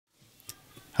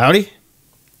Howdy.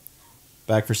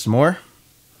 Back for some more.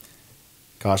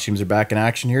 Costumes are back in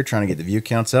action here, trying to get the view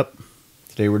counts up.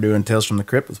 Today we're doing Tales from the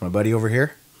Crypt with my buddy over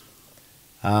here.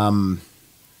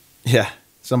 Yeah,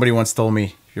 somebody once told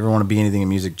me, if you ever want to be anything in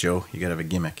music, Joe, you gotta have a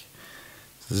gimmick.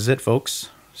 So this is it, folks.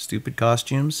 Stupid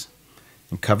costumes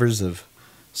and covers of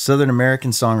Southern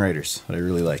American songwriters that I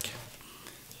really like.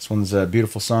 This one's a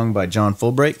beautiful song by John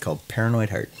Fullbright called Paranoid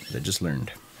Heart that I just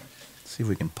learned. Let's see if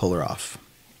we can pull her off.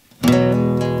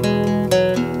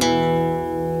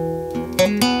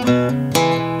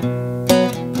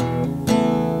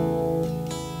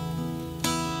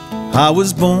 I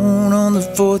was born on the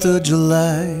 4th of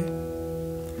July,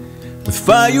 with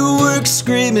fireworks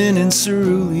screaming in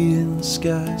cerulean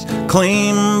skies,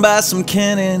 claimed by some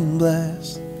cannon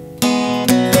blast.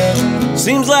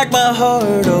 Seems like my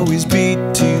heart always beat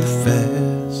too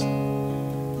fast.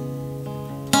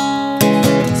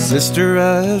 Sister,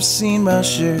 I've seen my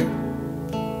share.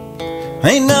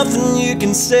 Ain't nothing you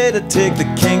can say to take the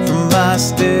kink from my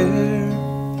stare.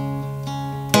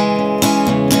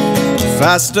 If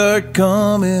I start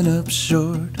coming up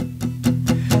short,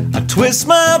 I twist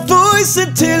my voice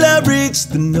until I reach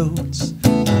the notes.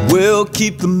 We'll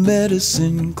keep the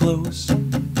medicine close.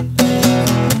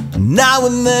 Now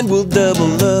and then we'll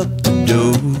double up the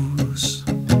dose.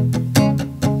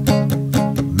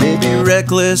 Maybe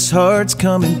reckless hearts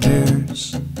come in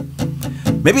pairs.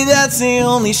 Maybe that's the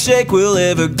only shake we'll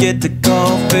ever get to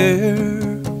call fair.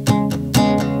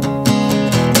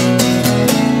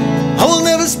 I will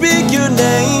never speak your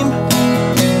name.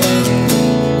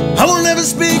 I will never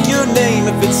speak your name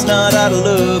if it's not out of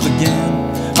love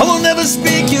again. I will never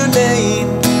speak your name.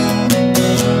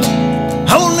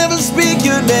 I will never speak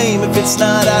your name if it's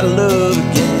not out of love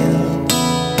again.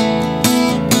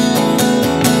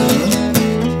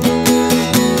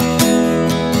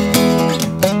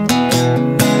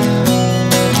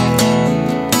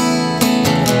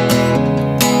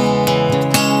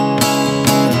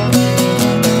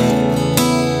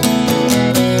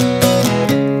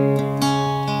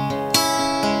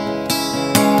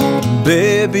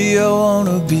 Baby, I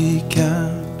wanna be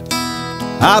kind.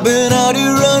 I've been out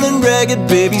here running ragged,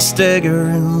 baby,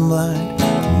 staggering blind.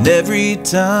 And every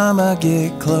time I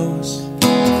get close,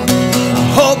 I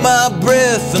hold my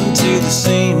breath until the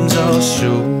seams all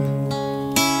show.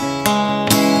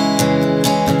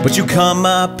 But you calm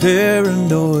my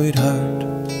paranoid heart,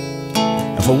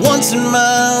 and for once in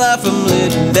my life I'm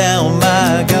letting down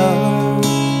my guard.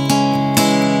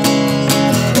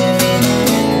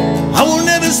 I will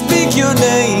never speak your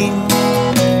name.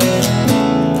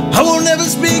 I will never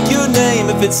speak your name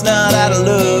if it's not out of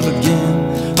love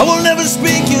again. I will never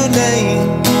speak your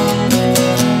name.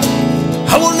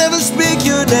 I will never speak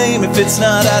your name if it's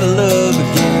not out of love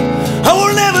again. I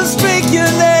will never